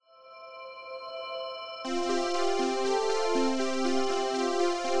Hey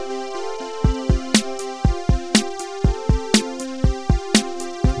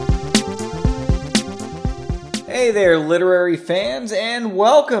there, literary fans, and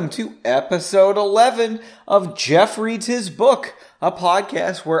welcome to episode 11 of Jeff Reads His Book, a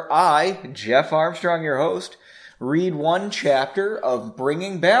podcast where I, Jeff Armstrong, your host, read one chapter of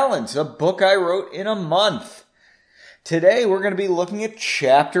Bringing Balance, a book I wrote in a month. Today we're going to be looking at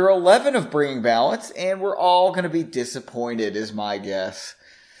chapter 11 of Bringing Balance, and we're all going to be disappointed, is my guess.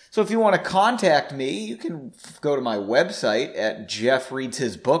 So if you want to contact me, you can go to my website at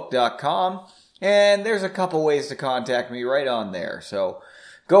jeffreadshisbook.com. And there's a couple ways to contact me right on there. So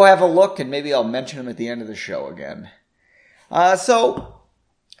go have a look and maybe I'll mention them at the end of the show again. So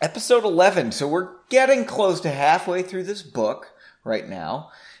episode 11. So we're getting close to halfway through this book right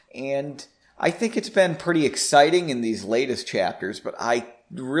now. And I think it's been pretty exciting in these latest chapters, but I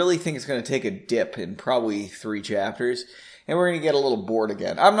really think it's going to take a dip in probably 3 chapters. And we're going to get a little bored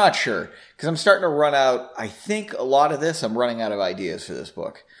again. I'm not sure because I'm starting to run out. I think a lot of this, I'm running out of ideas for this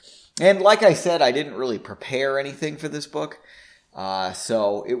book. And like I said, I didn't really prepare anything for this book.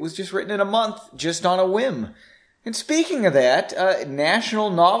 So it was just written in a month, just on a whim. And speaking of that, National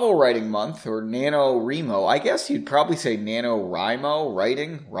Novel Writing Month, or NaNoWriMo, I guess you'd probably say NaNoWriMo,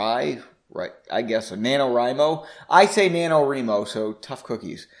 writing, right, I guess, NaNoWriMo. I say NaNoWriMo, so tough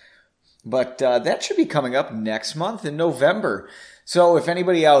cookies. But that should be coming up next month in November. So if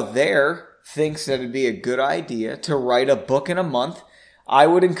anybody out there thinks that it'd be a good idea to write a book in a month, I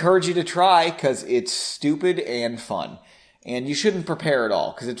would encourage you to try because it's stupid and fun. And you shouldn't prepare at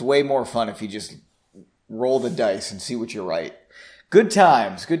all because it's way more fun if you just roll the dice and see what you write. Good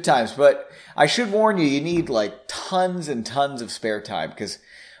times. But I should warn you, you need like tons and tons of spare time because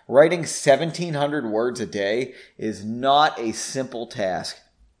writing 1,700 words a day is not a simple task.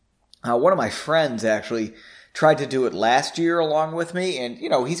 One of my friends actually tried to do it last year along with me. And, you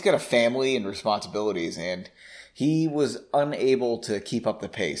know, he's got a family and responsibilities and he was unable to keep up the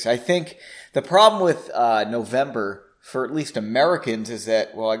pace. I think the problem with November, for at least Americans, is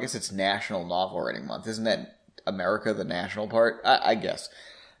that, well, I guess it's National Novel Writing Month. Isn't that America, the national part? I guess.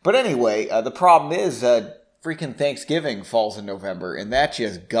 But anyway, the problem is freaking Thanksgiving falls in November, and that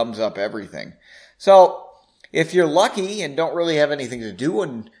just gums up everything. So if you're lucky and don't really have anything to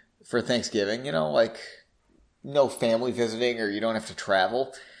do for Thanksgiving, you know, like no family visiting or you don't have to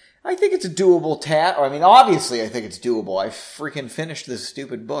travel, I think it's a doable I mean, obviously I think it's doable. I freaking finished this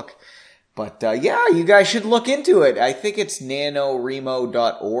stupid book. But, yeah, you guys should look into it. I think it's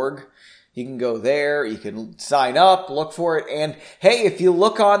nanowrimo.org. You can go there. You can sign up, look for it. And, hey, if you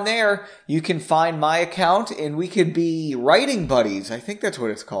look on there, you can find my account and we could be writing buddies. I think that's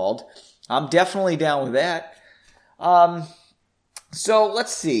what it's called. I'm definitely down with that. So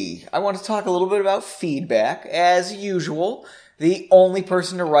let's see. I want to talk a little bit about feedback. As usual, the only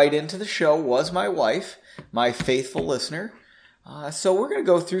person to write into the show was my wife, my faithful listener. So we're going to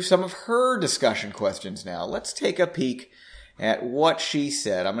go through some of her discussion questions now. Let's take a peek at what she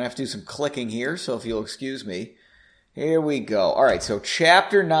said. I'm going to have to do some clicking here, so if you'll excuse me. Here we go. All right, so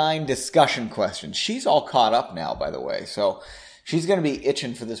Chapter 9 discussion questions. She's all caught up now, by the way. So she's going to be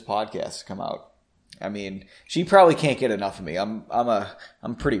itching for this podcast to come out. I mean, she probably can't get enough of me.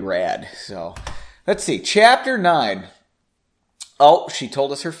 I'm pretty rad. So let's see. Chapter 9. Oh, she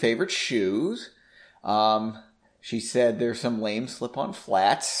told us her favorite shoes. She said there's some lame slip-on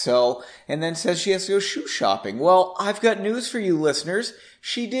flats. So, and then says she has to go shoe shopping. Well, I've got news for you listeners.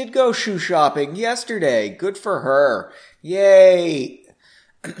 She did go shoe shopping yesterday. Good for her. Yay.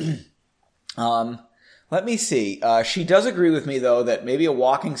 Let me see. She does agree with me though that maybe a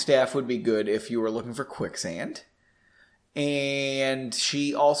walking staff would be good if you were looking for quicksand. And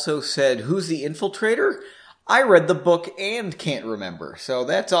she also said, who's the infiltrator? I read the book and can't remember. So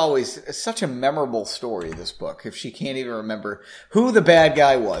that's always such a memorable story, this book, if she can't even remember who the bad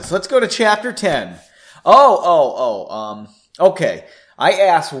guy was. Let's go to Chapter 10. Okay. I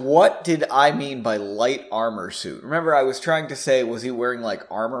asked, what did I mean by light armor suit? Remember, I was trying to say, was he wearing like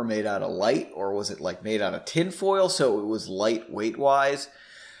armor made out of light, or was it like made out of tinfoil, so it was lightweight-wise?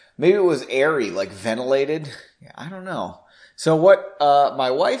 Maybe it was airy, like ventilated. Yeah, I don't know. So what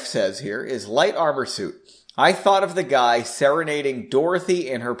my wife says here is light armor suit. I thought of the guy serenading Dorothy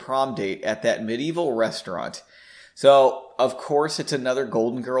and her prom date at that medieval restaurant. So, of course, it's another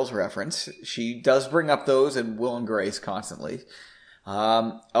Golden Girls reference. She does bring up those in Will and Grace constantly.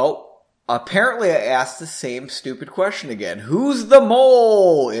 Apparently I asked the same stupid question again. Who's the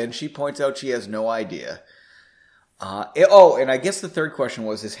mole? And she points out she has no idea. And I guess the third question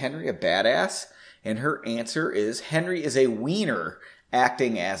was, is Henry a badass? And her answer is, Henry is a wiener.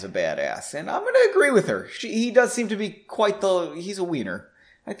 acting as a badass. And I'm going to agree with her. He does seem to be he's a wiener.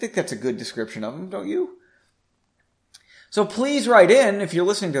 I think that's a good description of him, don't you? So please write in if you're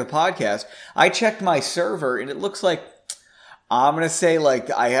listening to the podcast. I checked my server and it looks like, I'm going to say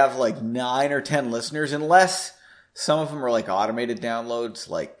I have 9 or 10 listeners, unless some of them are automated downloads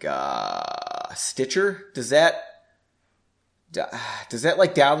Stitcher. Does that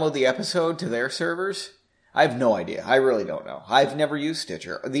download the episode to their servers? I have no idea. I really don't know. I've never used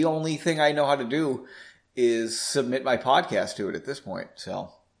Stitcher. The only thing I know how to do is submit my podcast to it at this point.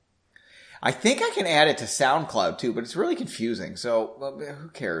 So I think I can add it to SoundCloud too, but it's really confusing. So who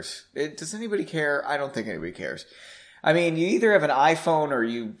cares? Does anybody care? I don't think anybody cares. I mean, you either have an iPhone or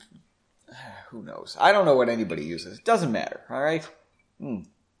who knows? I don't know what anybody uses. It doesn't matter. All right.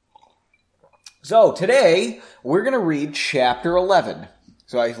 So today we're going to read chapter 11.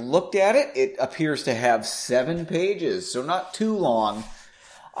 So I looked at it. It appears to have 7 pages, so not too long.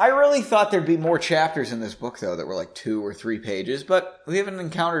 I really thought there'd be more chapters in this book, though, that were 2 or 3 pages, but we haven't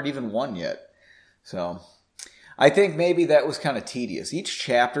encountered even one yet. So I think maybe that was kind of tedious. Each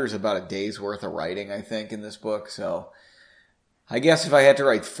chapter is about a day's worth of writing, I think, in this book. So I guess if I had to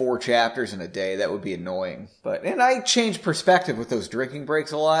write 4 chapters in a day, that would be annoying. And I change perspective with those drinking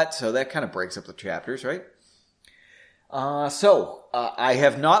breaks a lot, so that kind of breaks up the chapters, right? I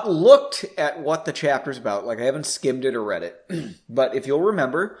have not looked at what the chapter's about. I haven't skimmed it or read it. But if you'll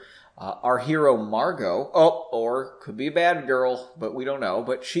remember, our hero Margot, or could be a bad girl, but we don't know.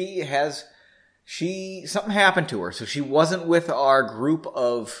 But something happened to her. So she wasn't with our group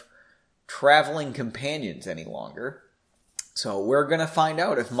of traveling companions any longer. So we're going to find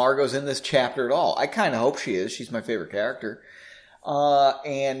out if Margot's in this chapter at all. I kind of hope she is. She's my favorite character.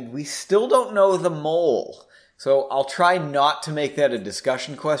 And we still don't know the mole. So I'll try not to make that a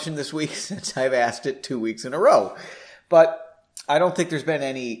discussion question this week since I've asked it 2 weeks in a row. But I don't think there's been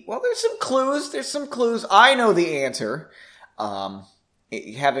any... Well, there's some clues. I know the answer,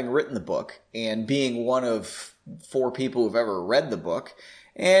 having written the book and being one of 4 people who've ever read the book.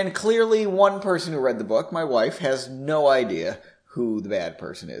 And clearly one person who read the book, my wife, has no idea who the bad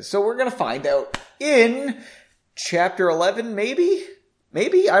person is. So we're going to find out in chapter 11, maybe?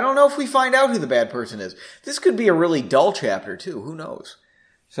 Maybe? I don't know if we find out who the bad person is. This could be a really dull chapter, too. Who knows?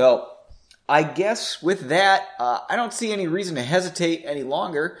 So, I guess with that, I don't see any reason to hesitate any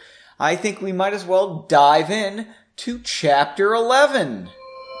longer. I think we might as well dive in to chapter 11.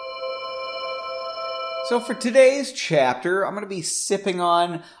 So for today's chapter, I'm going to be sipping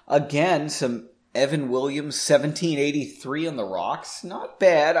on, again, some Evan Williams 1783 on the rocks. Not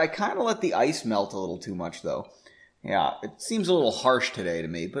bad. I kind of let the ice melt a little too much, though. Yeah, it seems a little harsh today to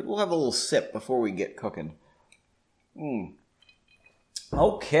me, but we'll have a little sip before we get cooking.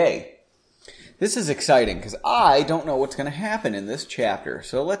 Okay. This is exciting because I don't know what's going to happen in this chapter,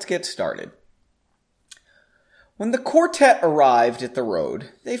 so let's get started. When the quartet arrived at the road,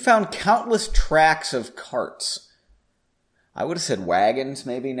 they found countless tracks of carts. I would have said wagons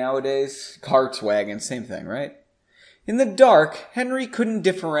maybe nowadays. Carts, wagons, same thing, right? In the dark, Henry couldn't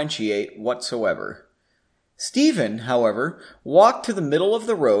differentiate whatsoever. Stephen, however, walked to the middle of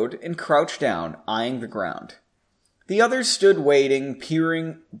the road and crouched down, eyeing the ground. The others stood waiting,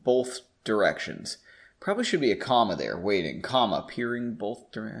 peering both directions. Probably should be a comma there, waiting, comma, peering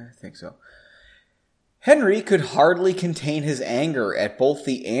both directions. I think so. Henry could hardly contain his anger at both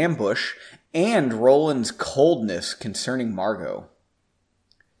the ambush and Roland's coldness concerning Margot.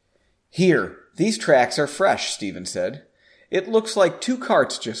 "Here, these tracks are fresh," Stephen said. "It looks like 2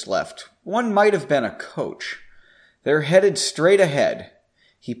 carts just left. One might have been a coach. They're headed straight ahead."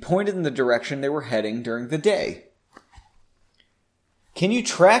 He pointed in the direction they were heading during the day. "Can you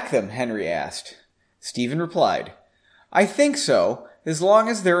track them?" Henry asked. Stephen replied, "I think so, as long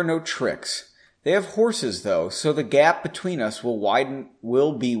as there are no tricks. They have horses, though, so the gap between us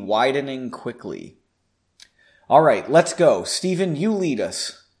will be widening quickly." "All right, let's go. Stephen, you lead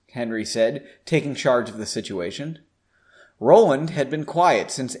us," Henry said, taking charge of the situation. Roland had been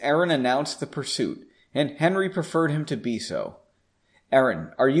quiet since Aaron announced the pursuit, and Henry preferred him to be so.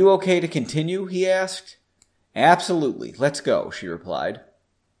 "Aaron, are you okay to continue?" he asked. "Absolutely. Let's go," she replied.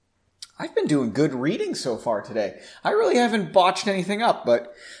 I've been doing good reading so far today. I really haven't botched anything up,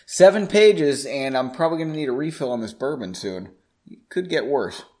 but 7 pages, and I'm probably going to need a refill on this bourbon soon. It could get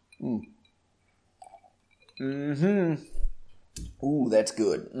worse. Ooh, that's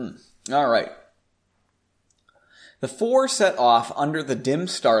good. All right. The 4 set off under the dim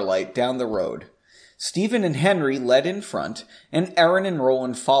starlight down the road. Stephen and Henry led in front, and Aaron and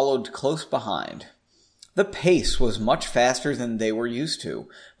Roland followed close behind. The pace was much faster than they were used to,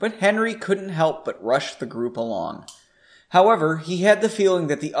 but Henry couldn't help but rush the group along. However, he had the feeling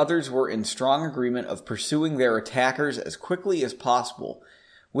that the others were in strong agreement of pursuing their attackers as quickly as possible,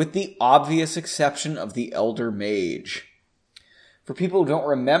 with the obvious exception of the elder mage. For people who don't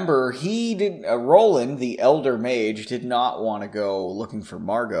remember, Roland, the elder mage, did not want to go looking for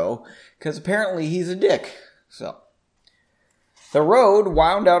Margot, because apparently he's a dick. So, the road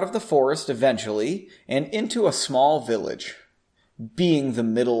wound out of the forest eventually, and into a small village. Being the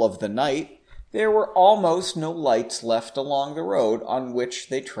middle of the night, there were almost no lights left along the road on which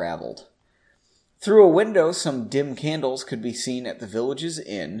they traveled. Through a window, some dim candles could be seen at the village's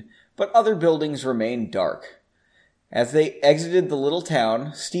inn, but other buildings remained dark. As they exited the little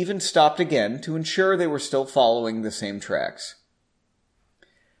town, Stephen stopped again to ensure they were still following the same tracks.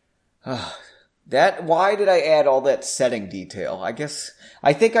 Why did I add all that setting detail?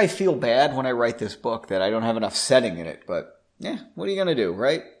 I think I feel bad when I write this book that I don't have enough setting in it, but what are you going to do,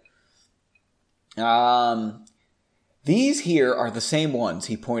 right? These here are the same ones,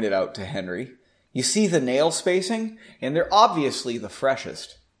 he pointed out to Henry. You see the nail spacing? And they're obviously the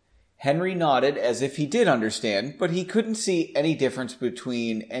freshest. Henry nodded as if he did understand, but he couldn't see any difference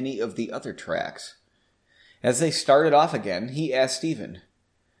between any of the other tracks. As they started off again, he asked Stephen,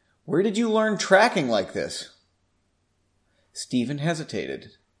 "Where did you learn tracking like this?" Stephen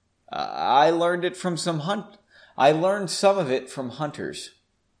hesitated. I learned some of it from hunters."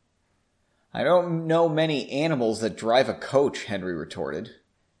 "I don't know many animals that drive a coach," Henry retorted.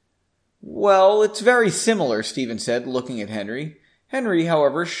 "Well, it's very similar," Stephen said, looking at Henry. Henry,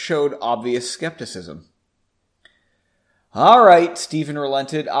 however, showed obvious skepticism. "All right," Stephen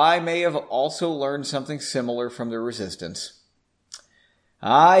relented. "I may have also learned something similar from the Resistance."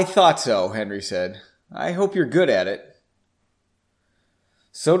 "I thought so," Henry said. "I hope you're good at it."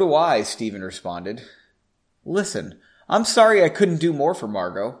 "So do I," Stephen responded. "Listen, I'm sorry I couldn't do more for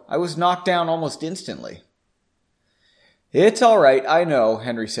Margot. I was knocked down almost instantly." "It's all right, I know,"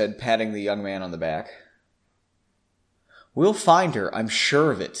 Henry said, patting the young man on the back. "We'll find her, I'm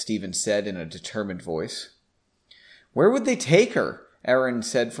sure of it," Stephen said in a determined voice. "Where would they take her?" Aaron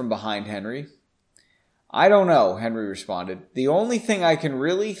said from behind Henry. "I don't know," Henry responded. "The only thing I can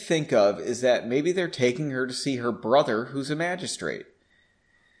really think of is that maybe they're taking her to see her brother, who's a magistrate."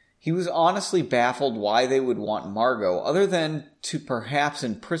 He was honestly baffled why they would want Margot, other than to perhaps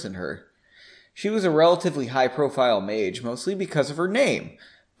imprison her. She was a relatively high-profile mage, mostly because of her name,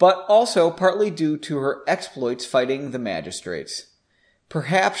 but also partly due to her exploits fighting the magistrates.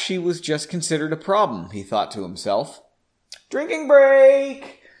 Perhaps she was just considered a problem, he thought to himself. Drinking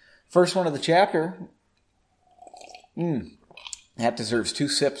break! First one of the chapter. That deserves 2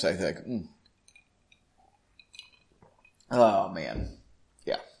 sips, I think. Oh, man.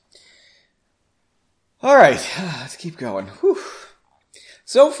 Yeah. All right, let's keep going. Whew.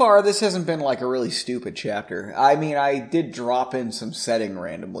 So far, this hasn't been like a really stupid chapter. I mean, I did drop in some setting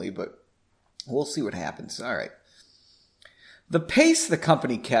randomly, but we'll see what happens. All right. The pace the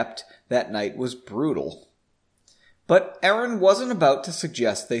company kept that night was brutal. But Aaron wasn't about to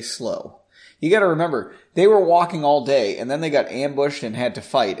suggest they slow. You gotta remember, they were walking all day, and then they got ambushed and had to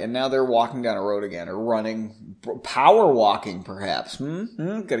fight, and now they're walking down a road again, or running, power walking perhaps.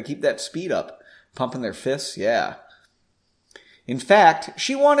 Gotta keep that speed up. Pumping their fists, yeah. In fact,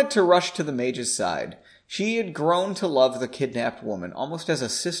 she wanted to rush to the mage's side. She had grown to love the kidnapped woman, almost as a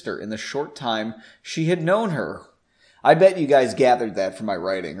sister in the short time she had known her. I bet you guys gathered that from my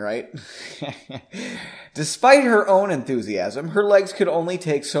writing, right? Despite her own enthusiasm, her legs could only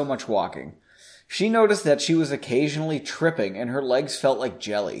take so much walking. She noticed that she was occasionally tripping and her legs felt like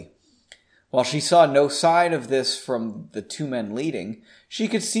jelly. While she saw no sign of this from the 2 men leading, she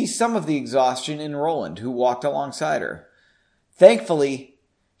could see some of the exhaustion in Roland, who walked alongside her. Thankfully,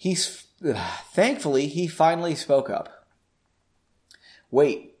 he finally spoke up.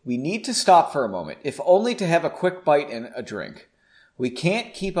 "Wait, we need to stop for a moment, if only to have a quick bite and a drink. We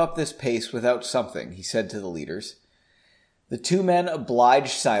can't keep up this pace without something," he said to the leaders. The 2 men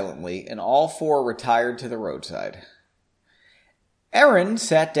obliged silently, and all 4 retired to the roadside. Aaron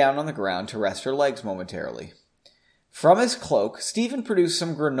sat down on the ground to rest her legs momentarily. From his cloak, Stephen produced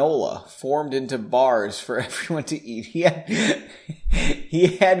some granola formed into bars for everyone to eat. He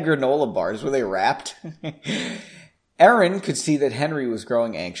had granola bars. Were they wrapped? Aaron could see that Henry was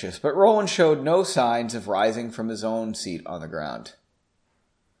growing anxious, but Roland showed no signs of rising from his own seat on the ground.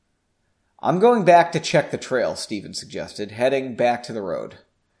 "I'm going back to check the trail," Stephen suggested, heading back to the road.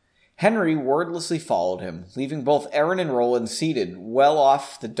 Henry wordlessly followed him, leaving both Aaron and Roland seated well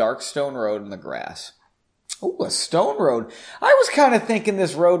off the dark stone road in the grass. Oh, a stone road. I was kind of thinking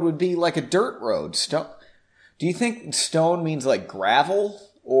this road would be like a dirt road. Do you think stone means like gravel?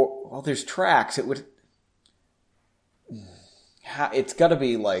 Or, well, there's tracks. It would... It's got to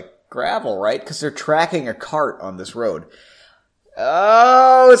be like gravel, right? Because they're tracking a cart on this road.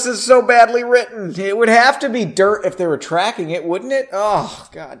 Oh, this is so badly written. It would have to be dirt if they were tracking it, wouldn't it? Oh,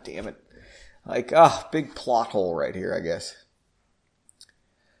 god damn it. Like, big plot hole right here, I guess.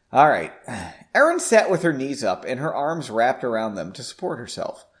 All right. Erin sat with her knees up and her arms wrapped around them to support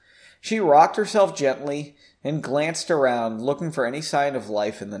herself. She rocked herself gently and glanced around, looking for any sign of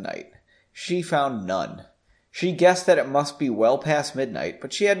life in the night. She found none. She guessed that it must be well past midnight,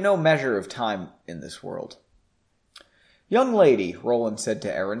 but she had no measure of time in this world. "Young lady," Roland said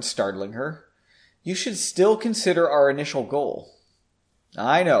to Erin, startling her, "you should still consider our initial goal."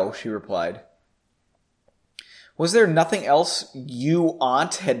 "I know," she replied. "Was there nothing else you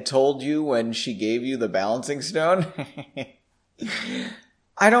aunt had told you when she gave you the balancing stone?"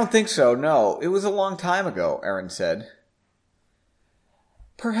 "I don't think so, no. It was a long time ago," Erin said.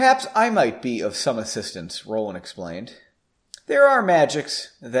 "Perhaps I might be of some assistance," Roland explained. There are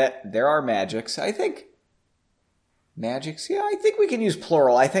magics, I think. Magics? Yeah, I think we can use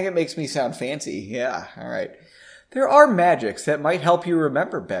plural. I think it makes me sound fancy. Yeah, all right. "There are magics that might help you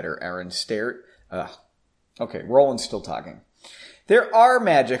remember better," Erin stared. Okay, Roland's still talking. "There are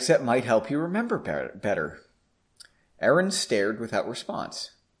magics that might help you remember better." Erin stared without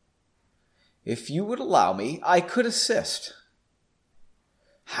response. "If you would allow me, I could assist."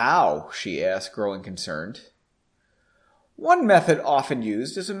 "How?" she asked, growing concerned. "One method often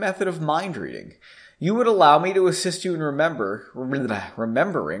used is a method of mind reading. You would allow me to assist you in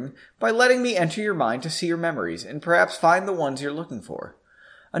remembering by letting me enter your mind to see your memories and perhaps find the ones you're looking for.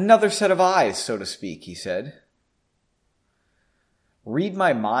 Another set of eyes, so to speak," he said. "Read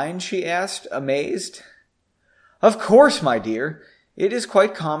my mind?" she asked, amazed. "Of course, my dear. It is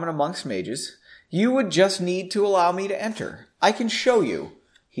quite common amongst mages. You would just need to allow me to enter. I can show you,"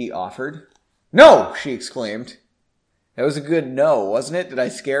 he offered. "No!" she exclaimed. That was a good no, wasn't it? Did I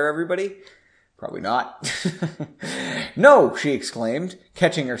scare everybody? Probably not. "No!" she exclaimed,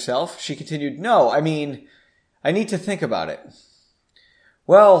 catching herself. She continued, "No, I mean, I need to think about it."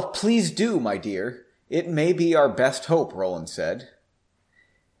 "Well, please do, my dear. It may be our best hope," Roland said.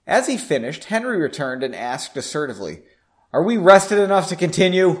 As he finished, Henry returned and asked assertively, "Are we rested enough to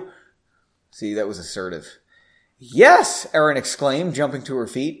continue?" See, that was assertive. "Yes!" Erin exclaimed, jumping to her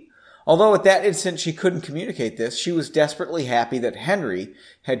feet. Although at that instant she couldn't communicate this, she was desperately happy that Henry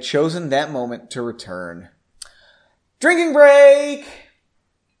had chosen that moment to return. Drinking break!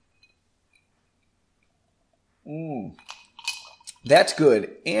 That's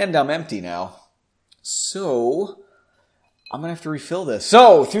good, and I'm empty now. So, I'm going to have to refill this.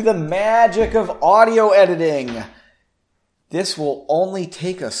 So, through the magic of audio editing, this will only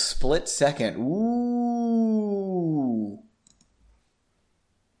take a split second. Ooh.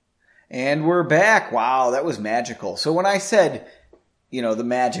 And we're back. Wow, that was magical. So when I said, the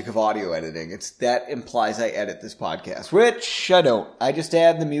magic of audio editing, that implies I edit this podcast, which I don't. I just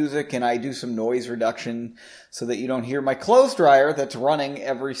add the music and I do some noise reduction so that you don't hear my clothes dryer that's running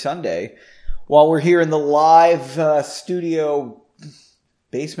every Sunday while we're here in the live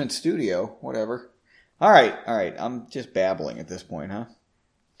basement studio, whatever. All right. I'm just babbling at this point, huh?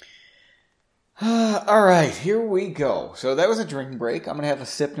 All right, here we go. So that was a drinking break. I'm going to have a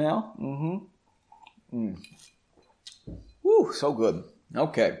sip now. Woo, so good.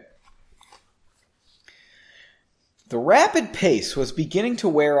 Okay. The rapid pace was beginning to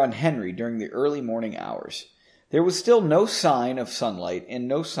wear on Henry during the early morning hours. There was still no sign of sunlight and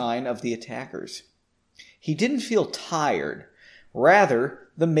no sign of the attackers. He didn't feel tired. Rather,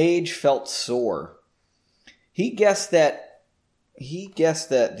 the mage felt sore. He guessed that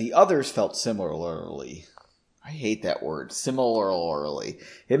the others felt similarly. I hate that word, similarly.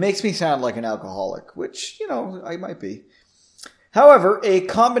 It makes me sound like an alcoholic, which, I might be. However, a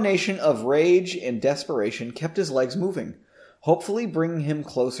combination of rage and desperation kept his legs moving, hopefully bringing him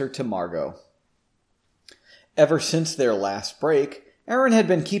closer to Margot. Ever since their last break, Erin had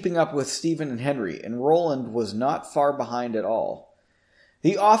been keeping up with Stephen and Henry, and Roland was not far behind at all.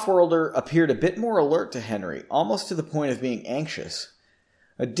 The off-worlder appeared a bit more alert to Henry, almost to the point of being anxious.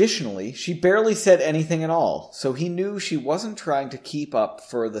 Additionally, she barely said anything at all, so he knew she wasn't trying to keep up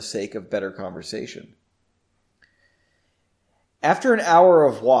for the sake of better conversation. After an hour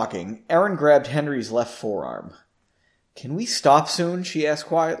of walking, Erin grabbed Henry's left forearm. "Can we stop soon?" she asked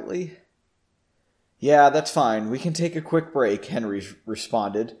quietly. "Yeah, that's fine. We can take a quick break," Henry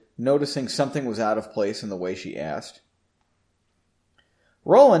responded, noticing something was out of place in the way she asked.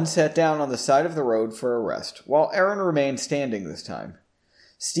 Roland sat down on the side of the road for a rest, while Erin remained standing this time.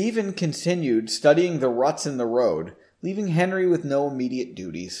 Stephen continued studying the ruts in the road, leaving Henry with no immediate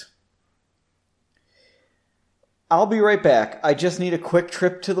duties. I'll be right back. I just need a quick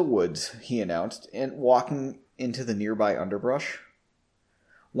trip to the woods, he announced, and walking into the nearby underbrush.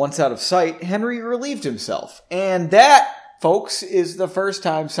 Once out of sight, Henry relieved himself. And that, folks, is the first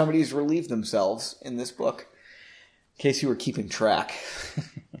time somebody's relieved themselves in this book. In case you were keeping track.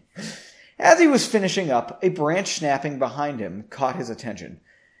 As he was finishing up, a branch snapping behind him caught his attention.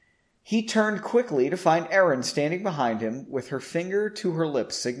 He turned quickly to find Erin standing behind him with her finger to her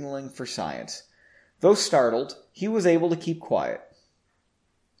lips signaling for science. Though startled, he was able to keep quiet.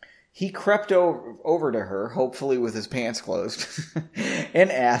 He crept over to her, hopefully with his pants closed,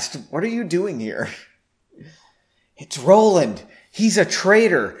 and asked, "What are you doing here?" "It's Roland. He's a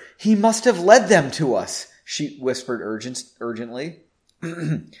traitor. He must have led them to us," she whispered urgently.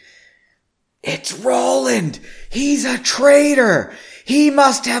 "It's Roland! He's a traitor! He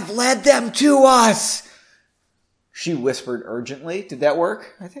must have led them to us!" she whispered urgently. Did that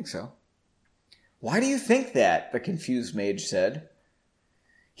work? I think so. "Why do you think that?" the confused mage said.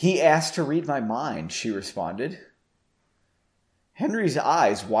 "He asked to read my mind," she responded. Henry's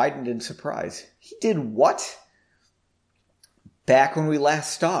eyes widened in surprise. "He did what?" "Back when we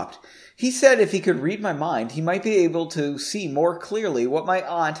last stopped. He said if he could read my mind, he might be able to see more clearly what my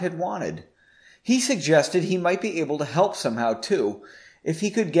aunt had wanted. He suggested he might be able to help somehow, too, if he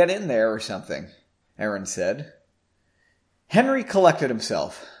could get in there or something," Erin said. Henry collected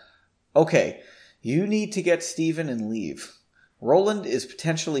himself. "Okay, you need to get Stephen and leave. Roland is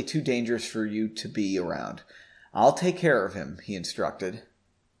potentially too dangerous for you to be around. I'll take care of him," he instructed.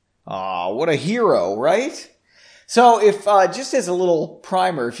 Aw, what a hero, right? So if, just as a little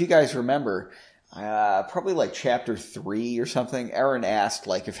primer, if you guys remember, probably like chapter 3 or something, Erin asked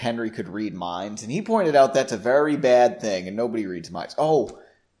like if Henry could read minds, and he pointed out that's a very bad thing and nobody reads minds. Oh,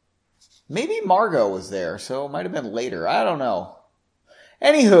 maybe Margot was there, so it might have been later. I don't know.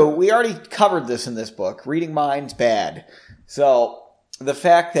 Anywho, we already covered this in this book. Reading minds, bad. So the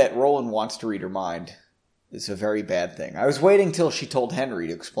fact that Roland wants to read her mind is a very bad thing. I was waiting till she told Henry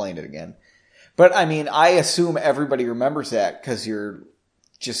to explain it again. But I mean, I assume everybody remembers that because you're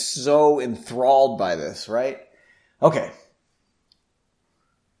just so enthralled by this, right? Okay.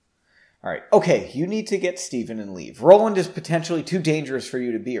 All right. Okay, you need to get Stephen and leave. Roland is potentially too dangerous for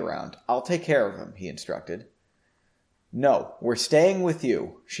you to be around. I'll take care of him, he instructed. "No, we're staying with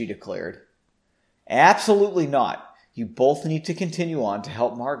you," she declared. "Absolutely not. You both need to continue on to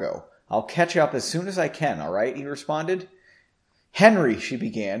help Margot. I'll catch up as soon as I can, all right?" he responded. "Henry," she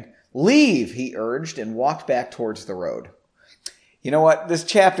began. "Leave," he urged, and walked back towards the road. You know what? This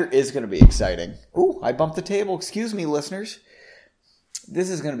chapter is going to be exciting. Ooh, I bumped the table. Excuse me, listeners. This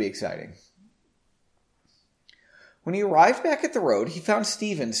is going to be exciting. When he arrived back at the road, he found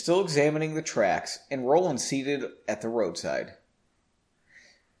Stephen still examining the tracks and Roland seated at the roadside.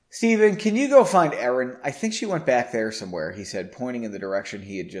 "Stephen, can you go find Erin? I think she went back there somewhere," he said, pointing in the direction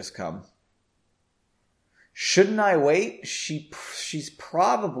he had just come. "Shouldn't I wait? She's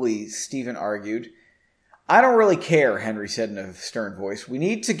probably," Stephen argued. "I don't really care," Henry said in a stern voice. "We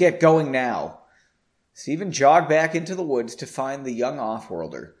need to get going now." Stephen jogged back into the woods to find the young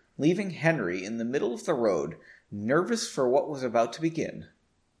off-worlder, leaving Henry in the middle of the road, nervous for what was about to begin.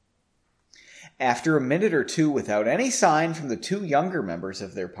 After a minute or two without any sign from the two younger members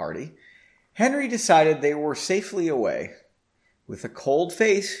of their party, Henry decided they were safely away. With a cold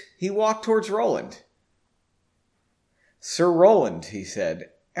face, he walked towards Roland. "Sir Roland," he said,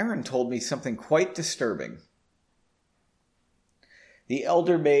 "Erin told me something quite disturbing." The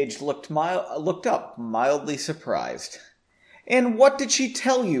elder mage looked up, mildly surprised. "And what did she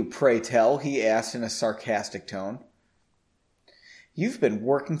tell you, pray tell?" he asked in a sarcastic tone. "You've been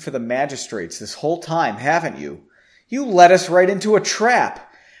working for the magistrates this whole time, haven't you? You led us right into a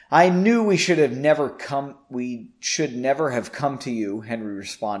trap. I knew we should never have come to you," Henry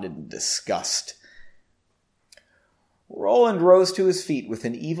responded in disgust. Roland rose to his feet with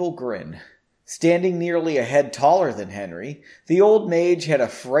an evil grin. Standing nearly a head taller than Henry, the old mage had a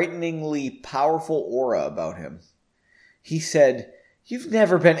frighteningly powerful aura about him. He said, "You've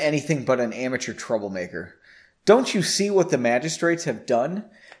never been anything but an amateur troublemaker. Don't you see what the magistrates have done?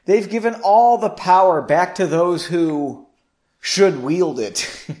 They've given all the power back to those who should wield it."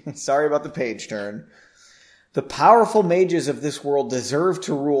 Sorry about the page turn. "The powerful mages of this world deserve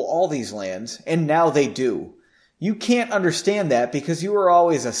to rule all these lands, and now they do. You can't understand that because you were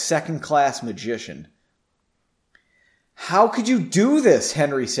always a second-class magician." "How could you do this?"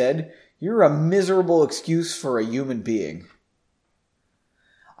 Henry said. "You're a miserable excuse for a human being."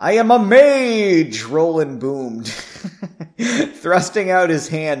 "I am a mage," Roland boomed, thrusting out his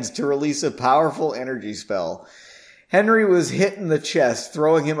hands to release a powerful energy spell. Henry was hit in the chest,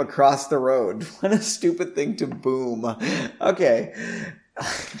 throwing him across the road. What a stupid thing to boom. Okay.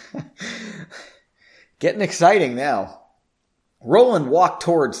 Getting exciting now. Roland walked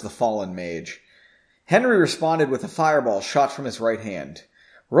towards the fallen mage. Henry responded with a fireball shot from his right hand.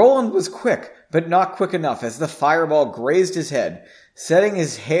 Roland was quick, but not quick enough as the fireball grazed his head, setting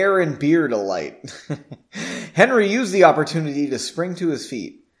his hair and beard alight. Henry used the opportunity to spring to his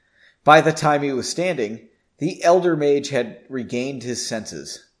feet. By the time he was standing, the elder mage had regained his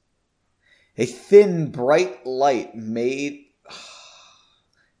senses. A thin, bright light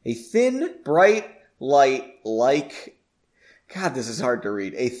like... God, this is hard to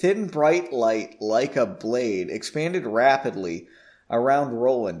read. A thin, bright light like a blade expanded rapidly around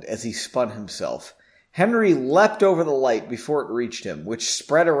Roland as he spun himself. Henry leapt over the light before it reached him, which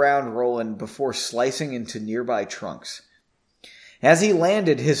spread around Roland before slicing into nearby trunks. As he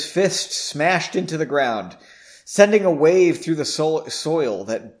landed, his fist smashed into the ground, sending a wave through the soil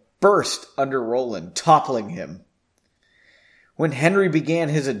that burst under Roland, toppling him. When Henry began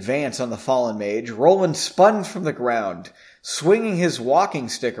his advance on the fallen mage, Roland spun from the ground, swinging his walking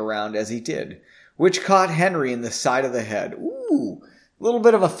stick around as he did, which caught Henry in the side of the head. Ooh, a little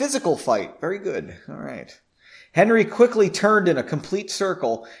bit of a physical fight. Very good. All right. Henry quickly turned in a complete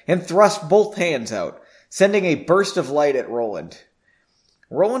circle and thrust both hands out, sending a burst of light at Roland.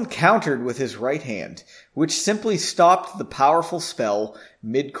 Roland countered with his right hand, which simply stopped the powerful spell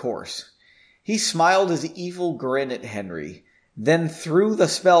mid-course. He smiled his evil grin at Henry, then threw the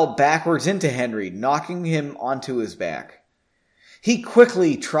spell backwards into Henry, knocking him onto his back. He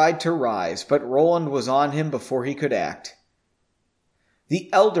quickly tried to rise, but Roland was on him before he could act. The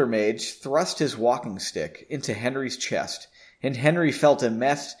elder mage thrust his walking stick into Henry's chest, and Henry felt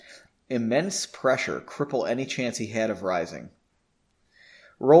immense pressure cripple any chance he had of rising.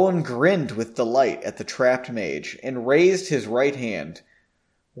 Roland grinned with delight at the trapped mage and raised his right hand,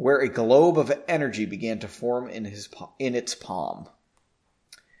 where a globe of energy began to form in its palm.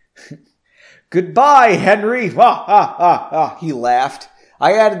 "Goodbye, Henry! Ha, ha, ha, ha!" He laughed.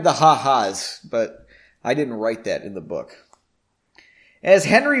 I added the ha-has, but I didn't write that in the book. As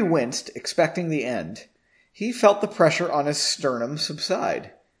Henry winced, expecting the end, he felt the pressure on his sternum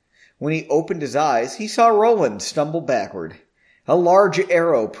subside. When he opened his eyes, he saw Roland stumble backward. A large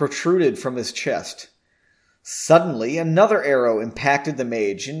arrow protruded from his chest. Suddenly, another arrow impacted the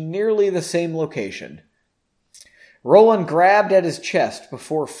mage in nearly the same location. Roland grabbed at his chest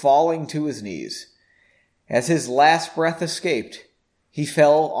before falling to his knees. As his last breath escaped, he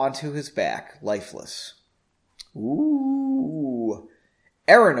fell onto his back, lifeless. Ooh.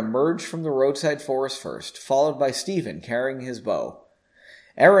 Aaron emerged from the roadside forest first, followed by Stephen carrying his bow.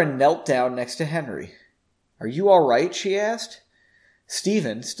 Aaron knelt down next to Henry. "Are you all right?" she asked.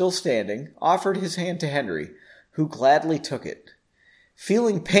 Stephen, still standing, offered his hand to Henry, who gladly took it.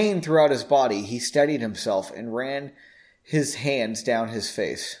 Feeling pain throughout his body, he steadied himself and ran his hands down his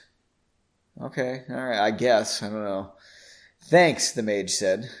face. "Okay, all right, I guess. I don't know." "Thanks," the mage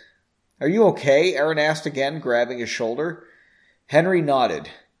said. "Are you okay?" Aaron asked again, grabbing his shoulder. Henry nodded.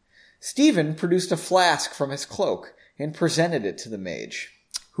 Stephen produced a flask from his cloak and presented it to the mage.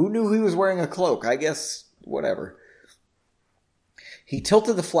 Who knew he was wearing a cloak? I guess, whatever. He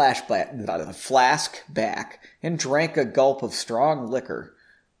tilted the flask back and drank a gulp of strong liquor.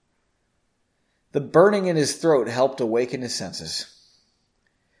 The burning in his throat helped awaken his senses.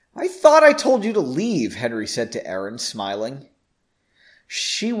 "I thought I told you to leave," Henry said to Aaron, smiling.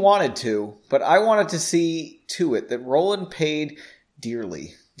 "She wanted to, but I wanted to see to it that Roland paid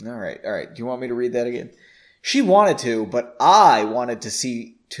dearly." All right. Do you want me to read that again? "She wanted to, but I wanted to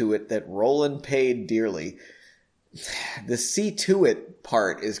see to it that Roland paid dearly." The "see to it"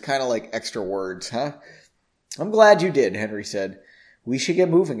 part is kind of like extra words, huh? "I'm glad you did," Henry said. "We should get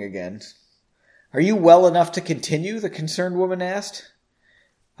moving again." "Are you well enough to continue?" the concerned woman asked.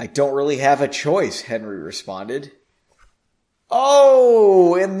 "I don't really have a choice," Henry responded.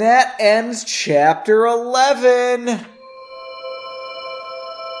 Oh, and that ends chapter 11.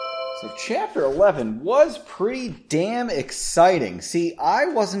 So chapter 11 was pretty damn exciting. See, I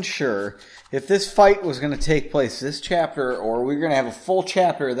wasn't sure if this fight was going to take place this chapter or we were going to have a full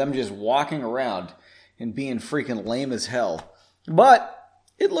chapter of them just walking around and being freaking lame as hell. But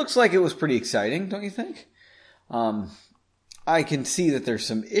it looks like it was pretty exciting, don't you think? I can see that there's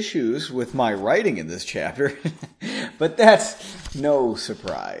some issues with my writing in this chapter, but that's no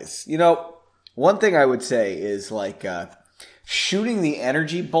surprise. You know, one thing I would say is like shooting the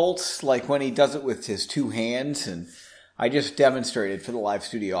energy bolts, like when he does it with his two hands, and I just demonstrated for the live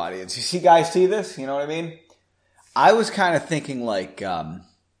studio audience. You guys see this? You know what I mean? I was kind of thinking like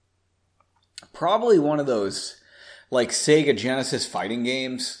probably one of those like Sega Genesis fighting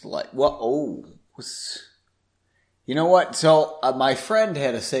games. You know what? So my friend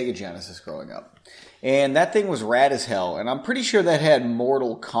had a Sega Genesis growing up, and that thing was rad as hell. And I'm pretty sure that had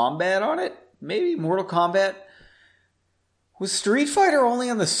Mortal Kombat on it. Maybe Mortal Kombat. Was Street Fighter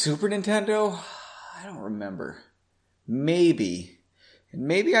only on the Super Nintendo? I don't remember. Maybe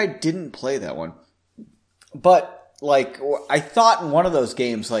I didn't play that one. But like, I thought in one of those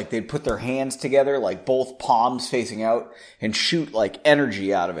games, like, they'd put their hands together, like, both palms facing out, and shoot, like,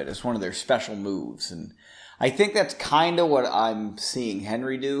 energy out of it as one of their special moves. And I think that's kind of what I'm seeing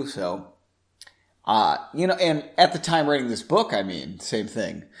Henry do, so, and at the time writing this book, I mean, same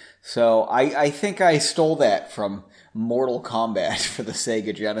thing. So, I think I stole that from Mortal Kombat for the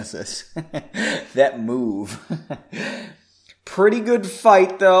Sega Genesis. That move. Pretty good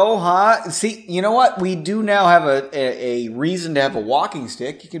fight, though, huh? See, you know what? We do now have a reason to have a walking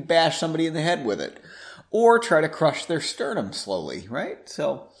stick. You can bash somebody in the head with it. Or try to crush their sternum slowly, right?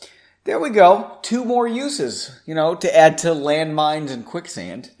 So, there we go. 2 more uses, to add to landmines and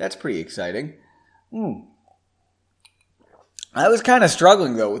quicksand. That's pretty exciting. I was kind of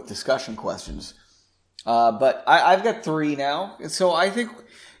struggling, though, with discussion questions. But I've got 3 now. So I think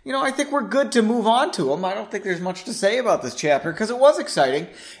we're good to move on to them. I don't think there's much to say about this chapter because it was exciting.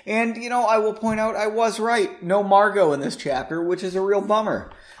 And, I will point out I was right. No Margot in this chapter, which is a real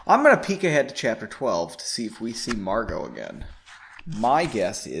bummer. I'm going to peek ahead to chapter 12 to see if we see Margot again. My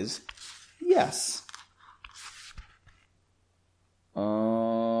guess is yes.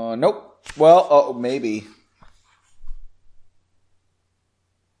 Nope. Well, maybe.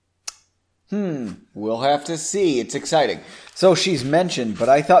 We'll have to see. It's exciting. So she's mentioned, but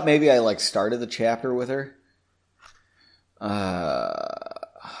I thought maybe I started the chapter with her.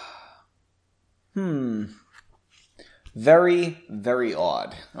 Very, very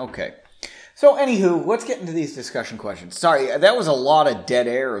odd. Okay. So anywho, let's get into these discussion questions. Sorry, that was a lot of dead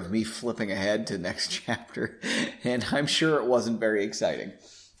air of me flipping ahead to next chapter, and I'm sure it wasn't very exciting.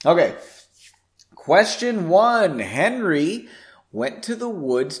 Okay. Question 1. Henry went to the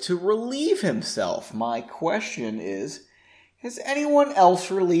woods to relieve himself. My question is, has anyone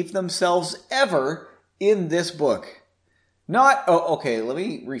else relieved themselves ever in this book? Okay, let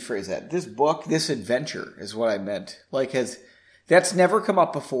me rephrase that. This book, this adventure is what I meant. That's never come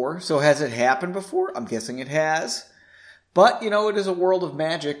up before, so has it happened before? I'm guessing it has. But, it is a world of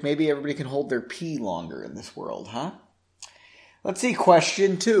magic. Maybe everybody can hold their pee longer in this world, huh? Let's see,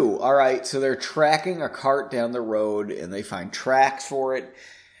 question 2. All right, so they're tracking a cart down the road, and they find tracks for it.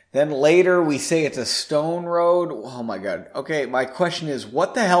 Then later, we say it's a stone road. Oh, my God. Okay, my question is,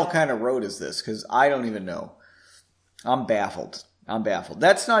 what the hell kind of road is this? Because I don't even know. I'm baffled.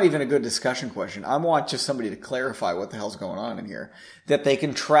 That's not even a good discussion question. I want just somebody to clarify what the hell's going on in here. That they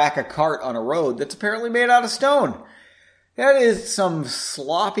can track a cart on a road that's apparently made out of stone. That is some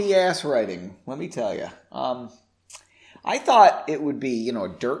sloppy-ass writing, let me tell you. I thought it would be, a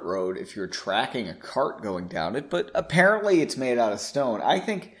dirt road if you're tracking a cart going down it, but apparently it's made out of stone. I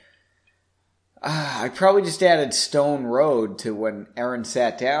think I probably just added stone road to when Aaron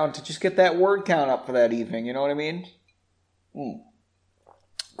sat down to just get that word count up for that evening, you know what I mean?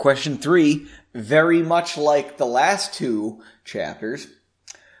 Question 3, very much like the last 2 chapters,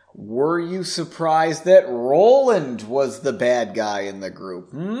 were you surprised that Roland was the bad guy in the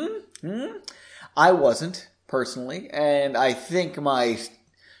group? I wasn't. Personally, and I think my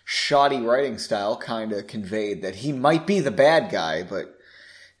shoddy writing style kind of conveyed that he might be the bad guy, but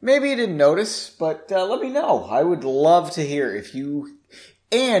maybe you didn't notice, but let me know. I would love to hear if you...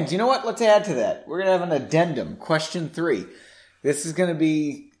 And, you know what? Let's add to that. We're going to have an addendum. Question 3. This is going to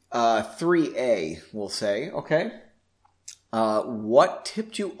be 3A, we'll say, okay? What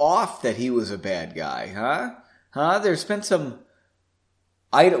tipped you off that he was a bad guy, huh? There's been some...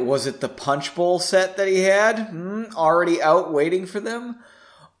 Was it the Punch Bowl set that he had? Already out waiting for them?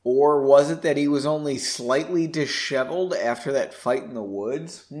 Or was it that he was only slightly disheveled after that fight in the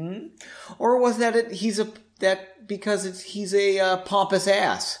woods? Or was that he's a pompous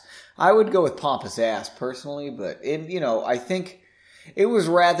ass? I would go with pompous ass personally, but I think it was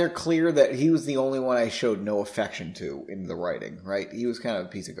rather clear that he was the only one I showed no affection to in the writing, right? He was kind of a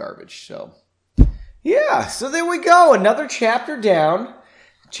piece of garbage, so. Yeah, so there we go. Another chapter down.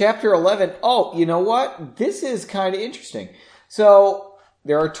 Chapter 11. Oh, you know what? This is kind of interesting. So,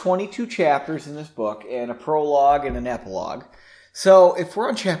 there are 22 chapters in this book, and a prologue and an epilogue. So, if we're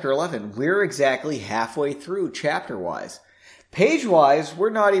on chapter 11, we're exactly halfway through chapter-wise. Page-wise, we're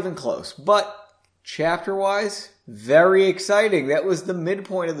not even close. But, chapter-wise, very exciting. That was the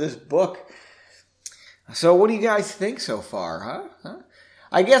midpoint of this book. So, what do you guys think so far, huh?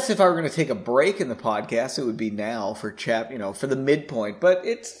 I guess if I were going to take a break in the podcast, it would be now for for the midpoint. But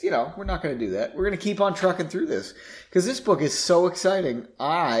it's, we're not going to do that. We're going to keep on trucking through this because this book is so exciting.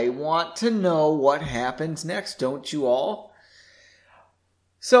 I want to know what happens next, don't you all?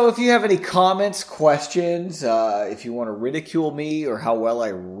 So if you have any comments, questions, if you want to ridicule me or how well I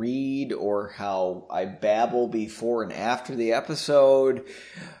read or how I babble before and after the episode,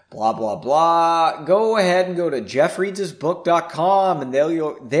 blah, blah, blah, go ahead and go to jeffreadshisbook.com and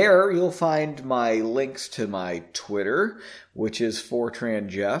there you'll find my links to my Twitter, which is Fortran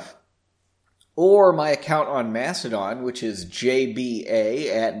Jeff, or my account on Mastodon, which is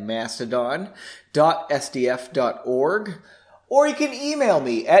jba@mastodon.sdf.org. Or you can email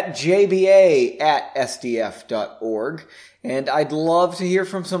me at jba@sdf.org. And I'd love to hear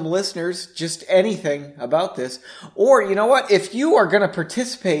from some listeners, just anything about this. Or, you know what? If you are going to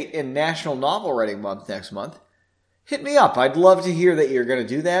participate in National Novel Writing Month next month, hit me up. I'd love to hear that you're going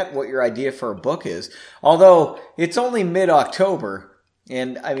to do that, what your idea for a book is. Although, it's only mid-October.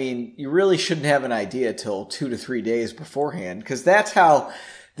 And, you really shouldn't have an idea till 2 to 3 days beforehand. Because that's how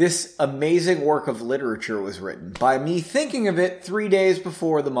this amazing work of literature was written, by me thinking of it 3 days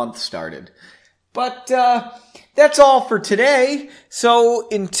before the month started. But that's all for today. So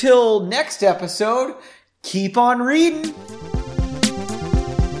until next episode, keep on reading.